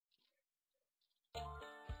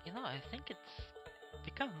I think it's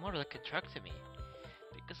become more like a drug to me.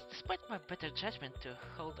 Because despite my better judgment to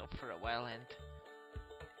hold off for a while and,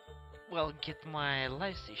 well, get my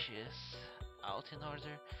life's issues out in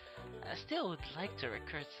order, I still would like to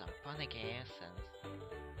record some funny games and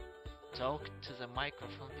talk to the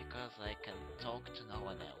microphone because I can talk to no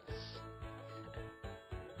one else.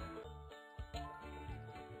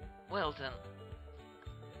 Well then,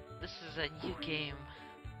 this is a new game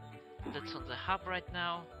that's on the hub right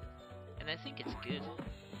now, and I think it's good.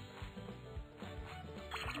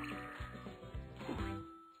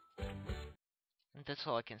 And that's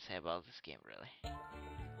all I can say about this game, really.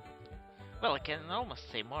 Well, I can almost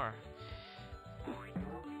say more.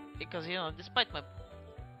 Because, despite my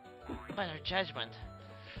better judgment,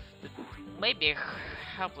 that maybe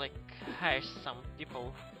help like hire some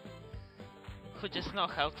people who just know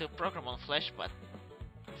how to program on Flash, but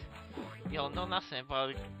know nothing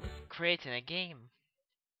about creating a game.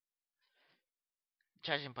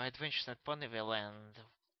 Judging by Adventures at Ponyville and,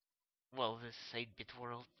 well, this 8-bit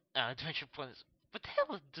world, Adventure Ponies. What the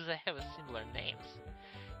hell do they have similar names?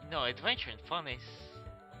 Adventure and Ponies.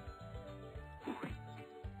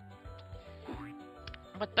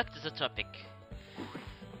 But back to the topic.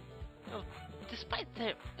 Well, despite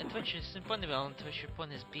the Adventures in Ponyville and Adventure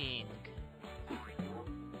Ponies being,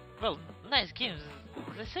 well, nice games,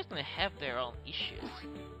 they certainly have their own issues.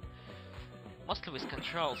 Mostly with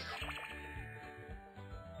controls.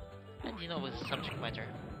 And with the subject matter.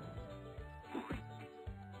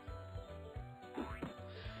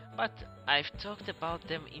 But I've talked about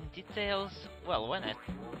them in details, well, when I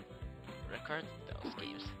recorded those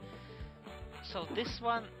games. So this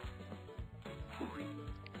one,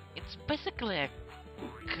 it's basically a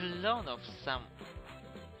clone of some...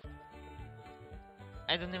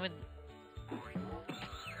 I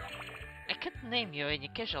can't name you any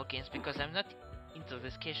casual games because I'm not into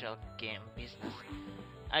this casual game business.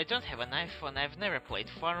 I don't have an iPhone, I've never played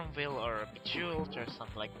Farmville or Bejeweled or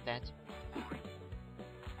something like that.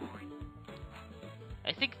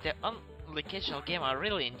 I think the only casual game I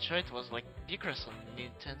really enjoyed was like Picross on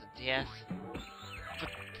Nintendo DS. But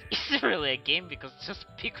it's really a game because it's just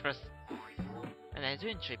Picross. And I do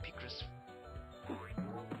enjoy Picross.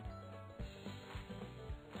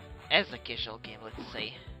 As a casual game, let's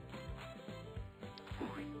say.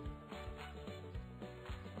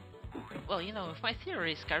 Well, if my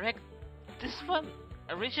theory is correct, this one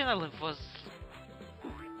originally was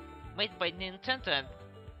made by Nintendo and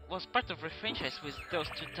was part of a franchise with those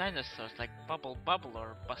two dinosaurs, like Bubble Bubble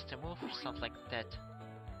or Bust a Move or something like that.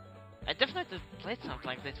 I definitely played something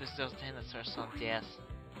like that with those dinosaurs on DS.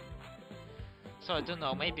 So I don't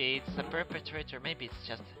know, maybe it's the perpetrator, maybe it's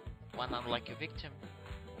just one unlucky victim.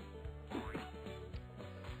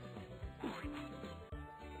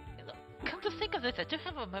 Come to think of it, I do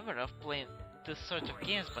have a memory of playing this sort of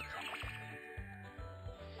games, but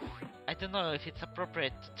I don't know if it's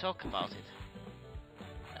appropriate to talk about it.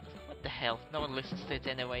 What the hell, no one listens to it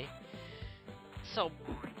anyway. So,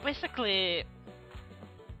 basically,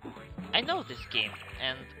 I know this game,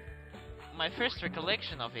 and my first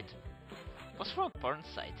recollection of it was from a porn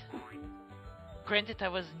site. Granted, I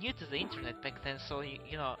was new to the internet back then, so,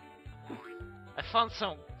 I found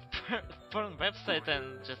some porn website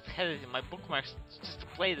and just had it in my bookmarks just to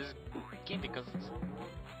play this game because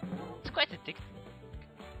it's quite addictive.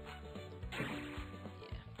 Yeah.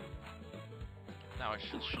 Now I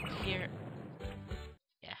should shoot here.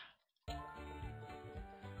 Yeah.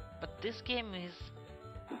 But this game is,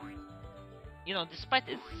 despite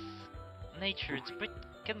its nature,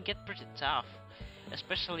 can get pretty tough,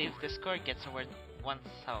 especially if the score gets over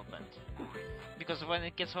 1000. Because when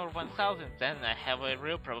it gets over 1000, then I have a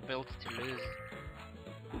real probability to lose.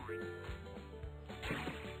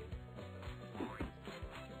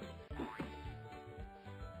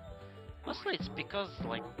 Mostly it's because,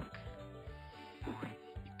 like,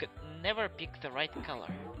 you could never pick the right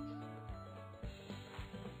color.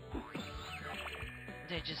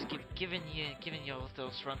 They just keep giving you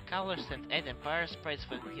those wrong colors and adding Parasprites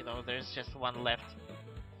when, there's just one left.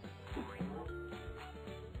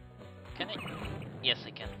 Can I? Yes,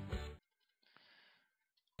 I can.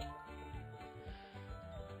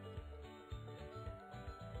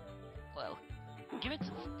 Well, given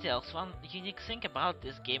to details, one unique thing about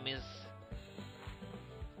this game is...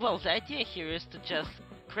 Well, the idea here is to just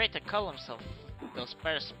create a columns of those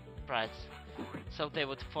Parasprites, so they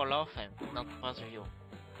would fall off and not bother you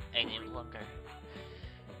any longer.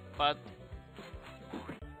 But...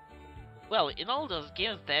 well, in all those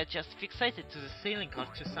games they're just fixated to the ceiling or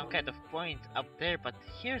to some kind of point up there, but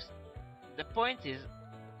here's... the point is...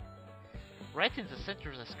 right in the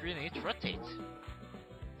center of the screen, it rotates.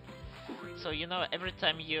 So you know, every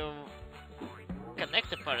time you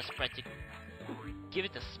connect a Parasprite, you give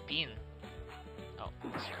it a spin. Oh,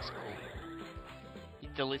 this one's cool.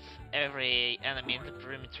 It deletes every enemy in the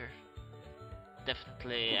perimeter.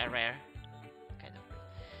 Definitely a rare. Kind of.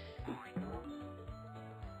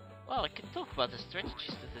 Well, I could talk about the strategies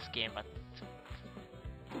of this game, but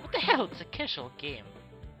what the hell? It's a casual game.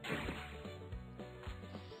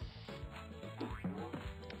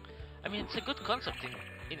 I mean, it's a good concept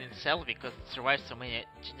in itself because it survives so many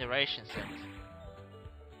generations and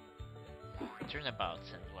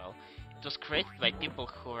turnabouts, and well, it was created by people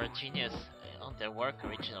who were genius on their work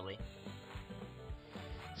originally.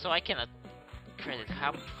 So I cannot credit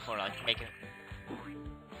Hub for like making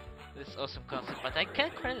this awesome concept, but I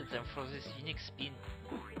can credit them for this unique spin.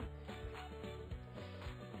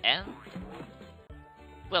 And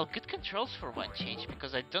well, good controls for one change,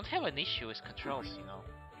 because I don't have an issue with controls, you know.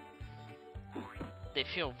 They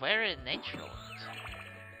feel very natural.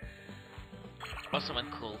 Awesome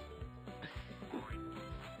and cool.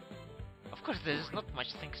 Of course, there's not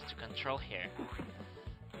much things to control here.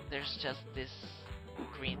 There's just this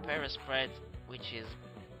green Parasprite, which is...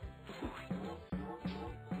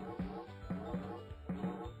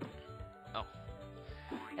 Oh.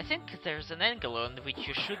 I think there's an angle on which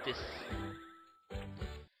you shoot this...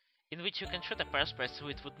 in which you can shoot a Parasprite so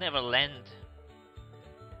it would never land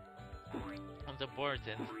on the board,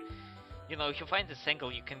 and... You know, if you find this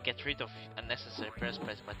angle, you can get rid of unnecessary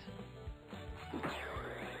Parasprites, but...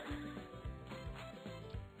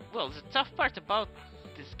 Well, the tough part about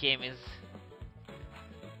this game is...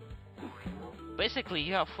 Basically,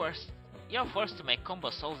 you are forced to make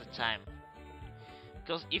combos all the time.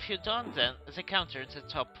 Because if you don't, then the counter at the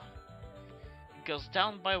top goes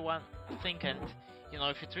down by one thing, and, you know,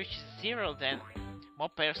 if it reaches 0, then more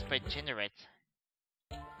Parasprite generate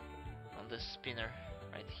on the spinner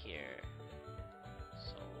right here.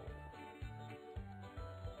 So...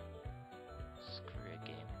 Screw your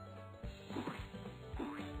game.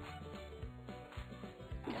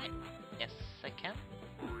 Okay, yes, I can.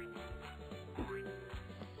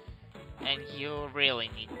 And you really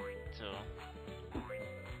need to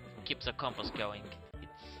keep the combos going.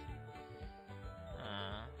 It's...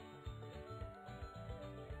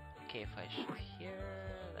 okay, if I shoot here,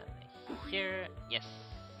 then here, yes.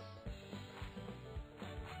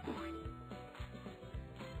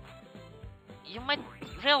 You might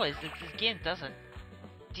realize that this game doesn't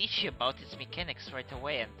teach you about its mechanics right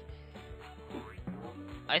away, and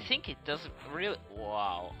I think it does really...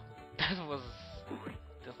 Wow, that was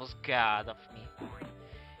god of me.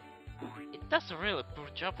 It does a really poor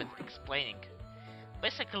job at explaining.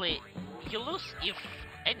 Basically, you lose if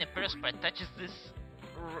any Parasprite touches this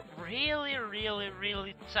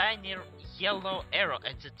really tiny yellow arrow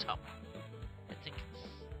at the top. I think it's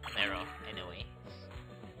an arrow anyway.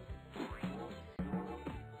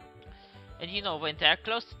 And you know, when they are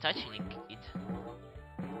close to touching it...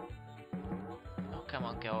 Oh, come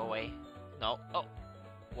on, go away. No, oh!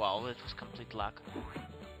 Wow, that was complete luck.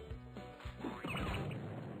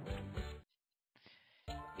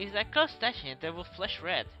 If they're close touching it, they will flash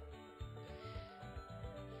red.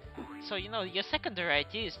 So, you know, your secondary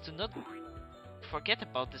idea is to not forget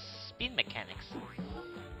about the spin mechanics.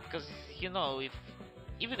 Because, you know,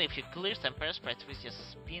 even if you clear some Parasprites with your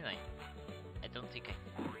spin, I don't think I can.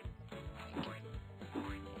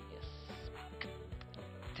 Yes.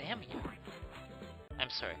 Damn you. I'm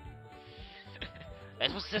sorry.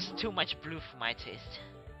 That was just too much blue for my taste.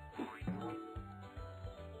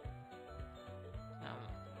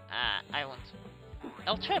 I won't.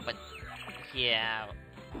 I'll try, but yeah,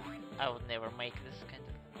 I would never make this kind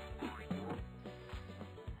of...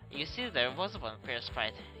 You see, there was one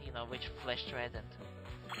Parasprite, you know, which flashed red, and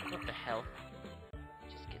what the hell?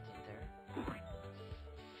 Just get in there.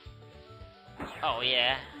 Oh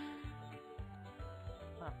yeah.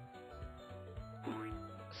 Huh.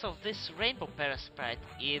 So this rainbow Parasprite,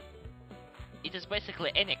 it is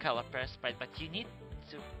basically any color Parasprite, but you need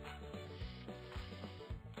to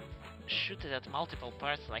shoot it at multiple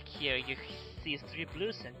parts. Like here you see 3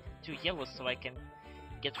 blues and 2 yellows, so I can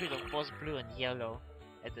get rid of both blue and yellow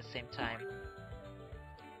at the same time.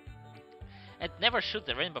 And never shoot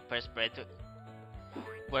the rainbow Parasprite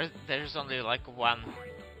where there's only like one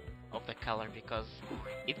of the color, because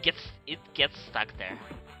it gets stuck there,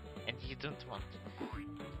 and you don't want,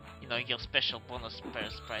 you know, your special bonus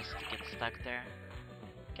Parasprites to get stuck there.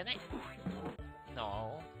 Can I?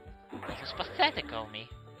 No, that was pathetic of me.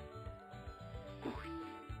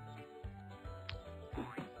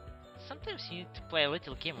 Sometimes you need to play a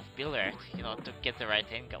little game of billiards, you know, to get the right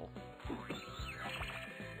angle.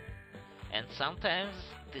 And sometimes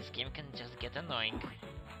This game can just get annoying.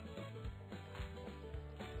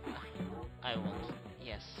 I won't.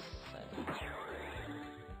 Yes.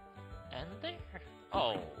 And there.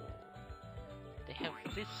 Oh. They have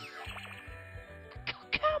this.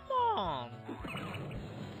 Come on!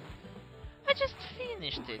 I just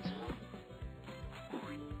finished it.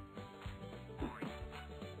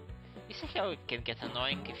 You see how it can get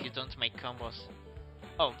annoying if you don't make combos?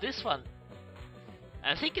 Oh, this one.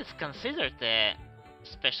 I think it's considered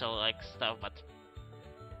special like stuff, but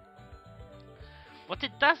what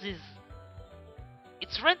it does is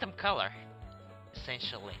it's random color,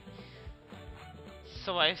 essentially.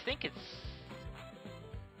 So I think it's,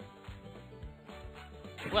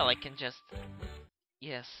 well, I can just,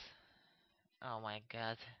 yes. Oh my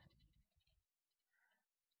god.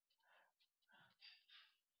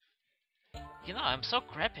 You know, I'm so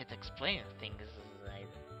crappy at explaining things.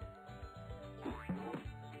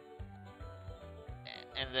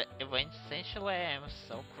 And eventually I'm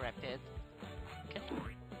so crappy at... Can I?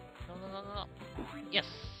 No, no, no, no, no. Yes.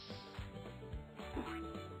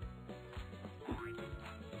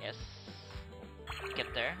 Yes. Get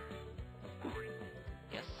there.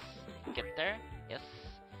 Yes. Get there. Yes.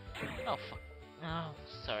 Oh, fuck. Oh,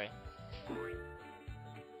 sorry.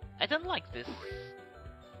 I don't like this.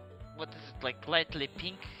 What is it, like lightly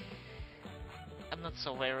pink? I'm not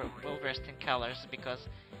so very well versed in colors because,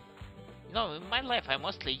 you know, in my life I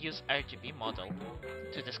mostly use RGB model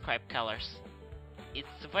to describe colors. It's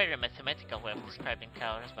a very mathematical way of describing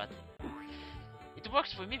colors, but it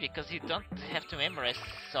works for me because you don't have to memorize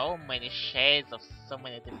so many shades of so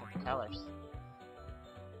many different colors.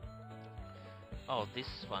 Oh, this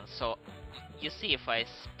one. So, you see, if I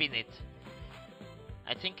spin it,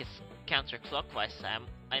 I think it's counterclockwise,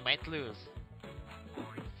 I might lose.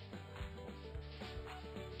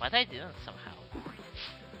 But I didn't somehow.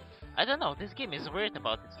 I don't know, this game is weird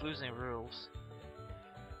about its losing rules.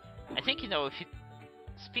 I think, you know, if it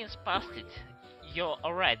spins past it, you're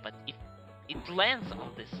alright, but if it lands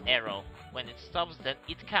on this arrow when it stops, then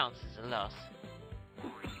it counts as a loss.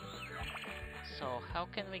 So, how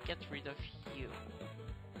can we get rid of you?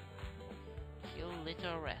 You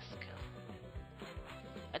little rascal.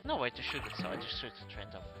 I don't know where to shoot it, so I just shoot it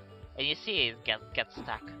random. And you see it gets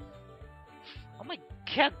stuck. Oh my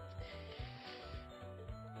god!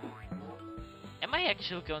 Am I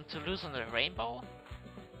actually going to lose on the rainbow?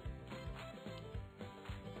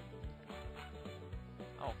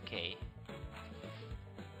 Okay.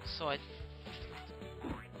 So I...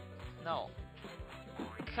 No.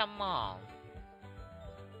 Come on.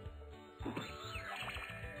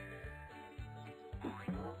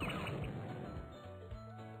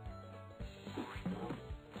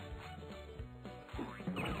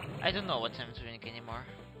 I don't know what I'm doing anymore.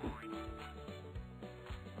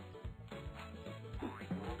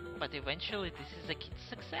 But eventually this is a kid's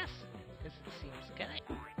success, as it seems. Can I?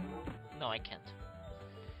 No, I can't.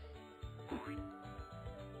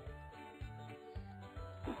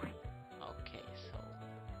 Okay, so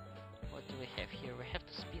what do we have here? We have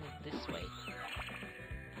to spin it this way.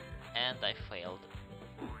 And I failed.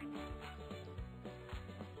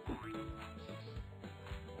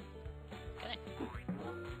 Can I?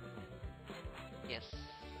 Yes.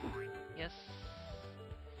 Yes.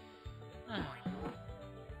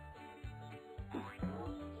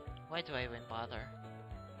 Why do I even bother?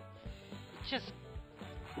 It just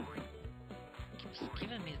keeps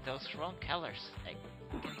giving me those wrong colors I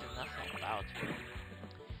can do nothing about.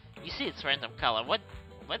 You see, it's random color. What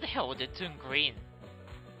the hell would it do in green?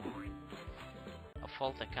 Of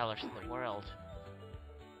all the colors in the world.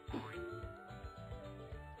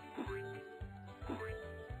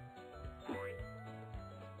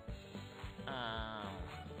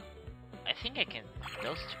 I think I can make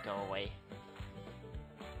those two go away.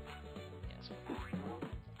 Yes.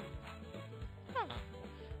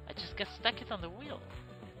 I just got stuck it on the wheel.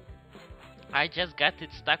 I just got it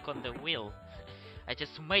stuck on the wheel. I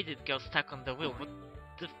just made it go stuck on the wheel. What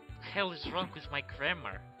the hell is wrong with my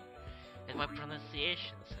grammar and my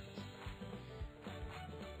pronunciations?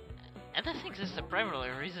 And I think this is the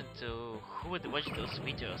primary reason to who would watch those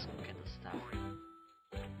videos and kind of stuff.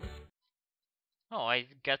 Oh, I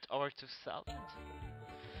got over 2000.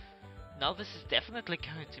 Now this is definitely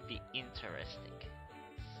going to be interesting.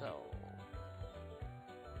 So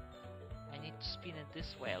I need to spin it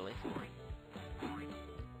this way a little.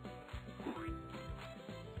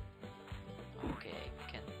 Okay,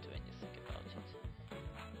 I can't do anything about it.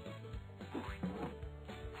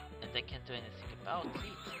 And I can't do anything about it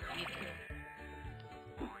either.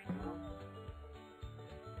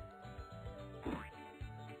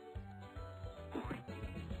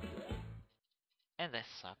 And I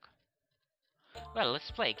suck. Well,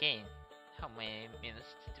 let's play a game. How many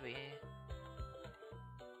minutes did we...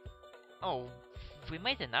 Oh, we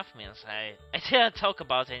made enough minutes. I didn't talk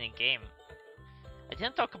about any game. I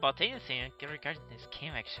didn't talk about anything regarding this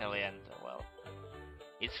game actually, and well,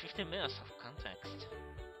 it's 15 minutes of context.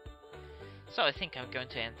 So I think I'm going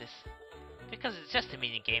to end this, because it's just a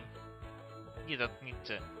mini game. You don't need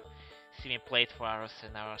to see me play it for hours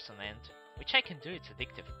and hours on end, which I can do, it's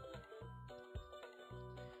addictive.